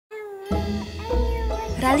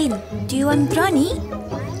Raline, do you want brownie?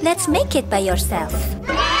 Let's make it by yourself.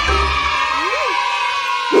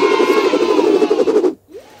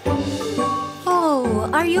 Oh,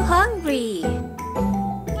 are you hungry?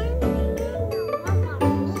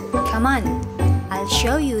 Come on, I'll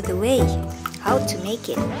show you the way how to make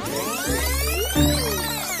it.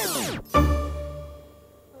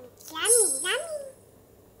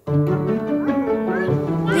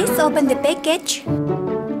 Please open the package.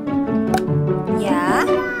 Yeah?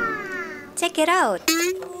 Check it out.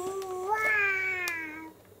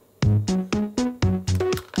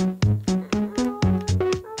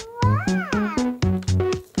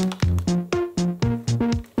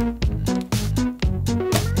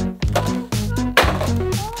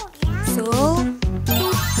 So,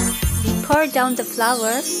 we pour down the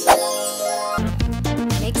flour.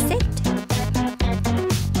 Mix it.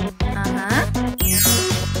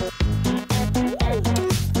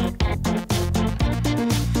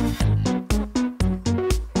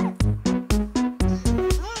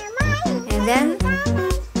 And then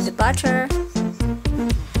the butter.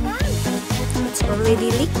 It's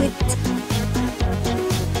already liquid.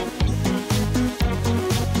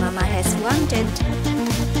 Mama has warmed it.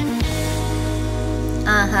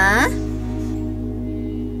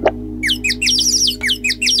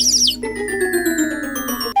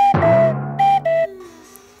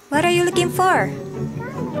 What are you looking for?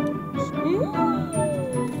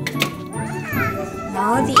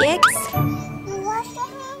 Now the eggs.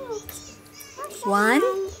 1,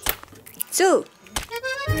 2.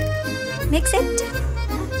 Mix it.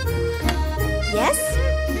 Yes?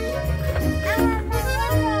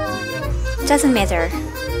 Doesn't matter.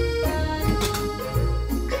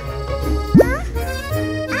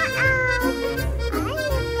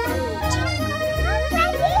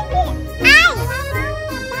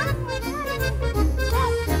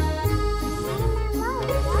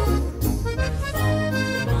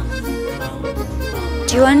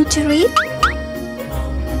 Do you want to read?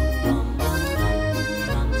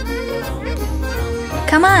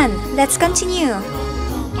 Come on, let's continue.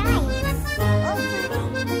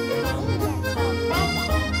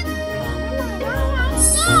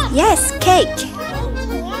 Yes, cake.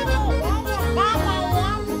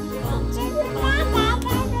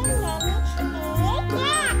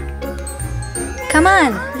 Come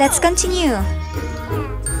on, let's continue.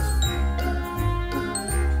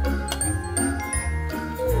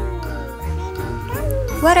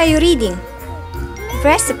 What are you reading?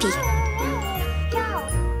 Recipe.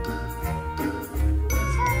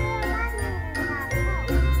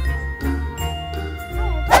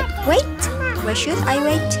 Wait, where should I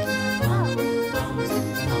wait?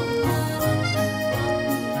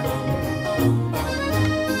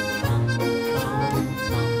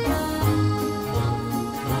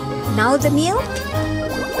 Now the milk?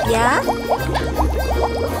 Yeah?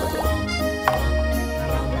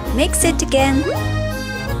 Mix it again.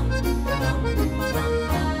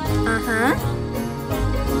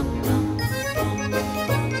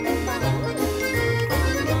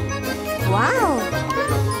 Wow!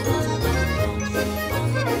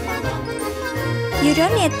 You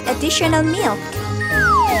don't need additional milk.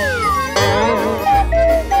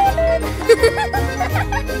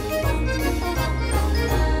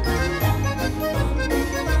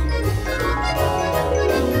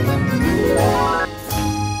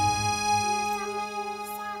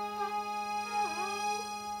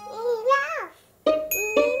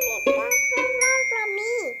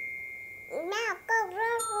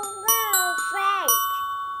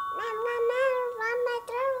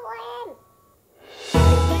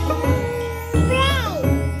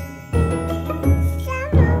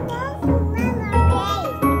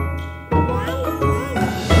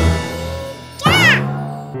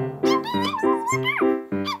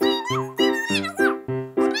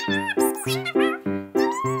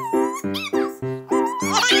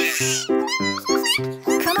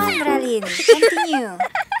 Come on, Raline, continue.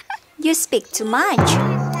 You speak too much.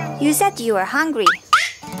 You said you were hungry.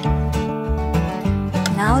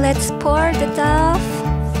 Now let's pour the dough.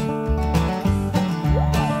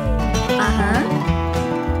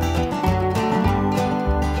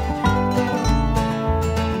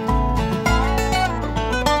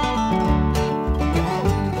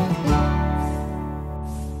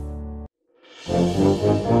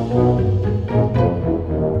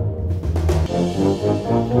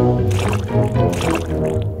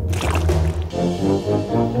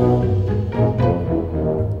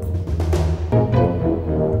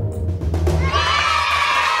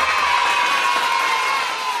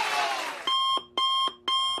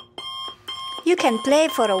 You can play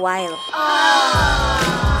for a while.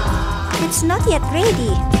 It's not yet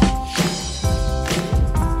ready.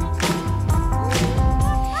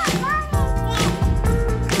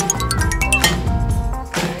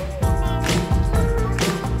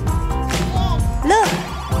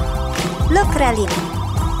 Look, Raline.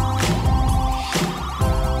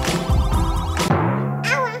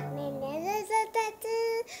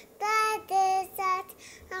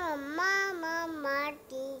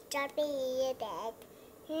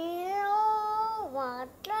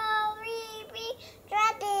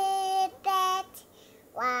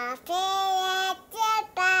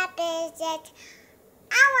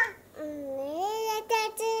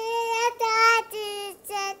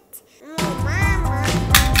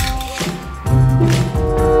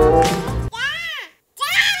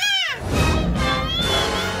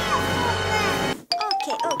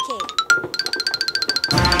 Okay.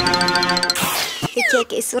 The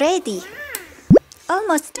cake is ready.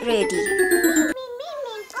 Almost ready.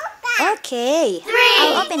 Okay,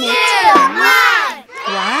 I'll open it. 3, 2, 1.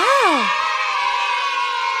 Wow!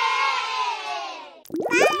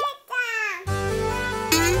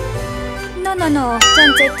 No.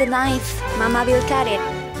 Don't take the knife. Mama will cut it.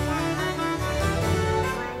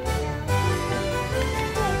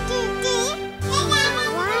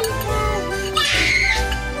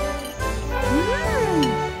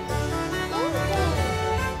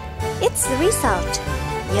 It's the result.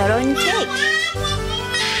 Your own cake.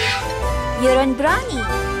 Your own brownie.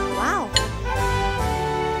 Wow.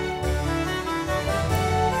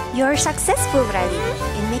 You're successful, Raline,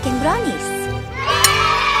 in making brownies.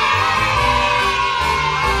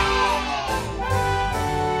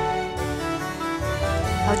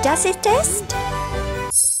 How does it taste?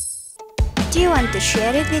 Do you want to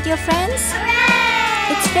share it with your friends?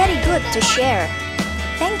 It's very good to share.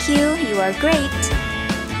 Thank you, you are great.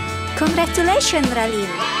 Congratulations,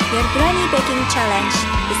 Raline! Your brownie baking challenge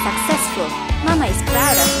is successful. Mama is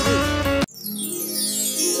proud of you.